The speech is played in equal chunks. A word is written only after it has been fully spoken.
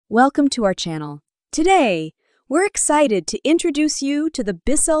Welcome to our channel. Today, we're excited to introduce you to the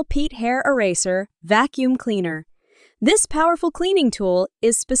BISSELL Pet Hair Eraser Vacuum Cleaner. This powerful cleaning tool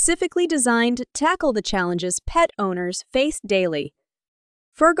is specifically designed to tackle the challenges pet owners face daily.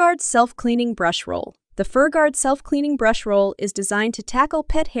 FurGuard Self-Cleaning Brush Roll. The FurGuard Self-Cleaning Brush Roll is designed to tackle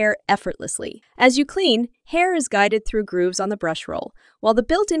pet hair effortlessly. As you clean, hair is guided through grooves on the brush roll, while the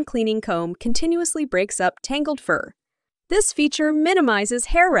built-in cleaning comb continuously breaks up tangled fur. This feature minimizes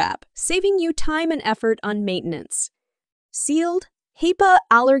hair wrap, saving you time and effort on maintenance. Sealed HEPA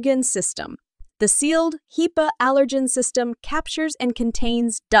Allergen System. The Sealed HEPA Allergen System captures and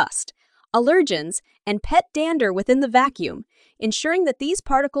contains dust, allergens, and pet dander within the vacuum, ensuring that these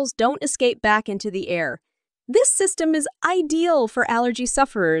particles don't escape back into the air. This system is ideal for allergy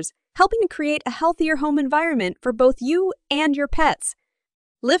sufferers, helping to create a healthier home environment for both you and your pets.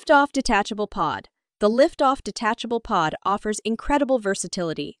 Lift-Off Detachable Pod. The Lift-Off Detachable Pod offers incredible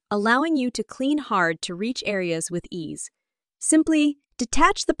versatility, allowing you to clean hard to reach areas with ease. Simply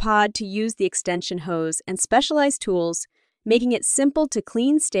detach the pod to use the extension hose and specialized tools, making it simple to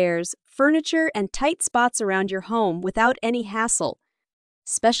clean stairs, furniture, and tight spots around your home without any hassle.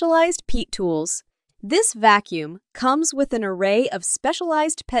 Specialized pet tools. This vacuum comes with an array of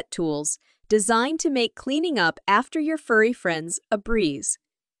specialized pet tools designed to make cleaning up after your furry friends a breeze.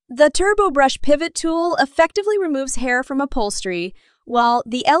 The Turbo Brush Pivot tool effectively removes hair from upholstery, while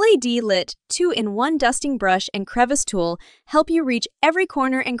the LED-lit 2-in-1 dusting brush and crevice tool help you reach every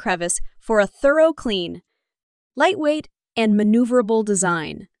corner and crevice for a thorough clean. Lightweight and maneuverable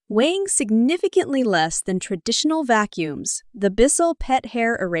design. Weighing significantly less than traditional vacuums, the BISSELL Pet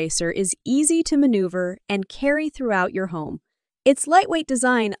Hair Eraser is easy to maneuver and carry throughout your home. Its lightweight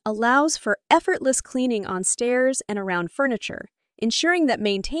design allows for effortless cleaning on stairs and around furniture, ensuring that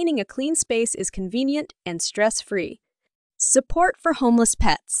maintaining a clean space is convenient and stress-free. Support for homeless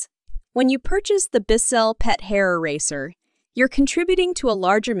pets. When you purchase the BISSELL Pet Hair Eraser, you're contributing to a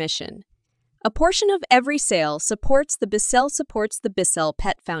larger mission. A portion of every sale supports the BISSELL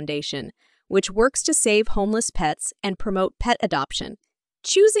Pet Foundation, which works to save homeless pets and promote pet adoption.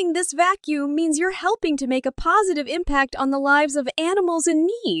 Choosing this vacuum means you're helping to make a positive impact on the lives of animals in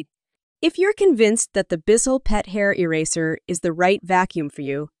need. If you're convinced that the BISSELL Pet Hair Eraser is the right vacuum for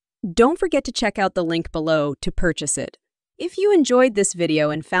you, don't forget to check out the link below to purchase it. If you enjoyed this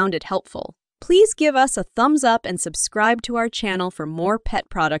video and found it helpful, please give us a thumbs up and subscribe to our channel for more pet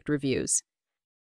product reviews.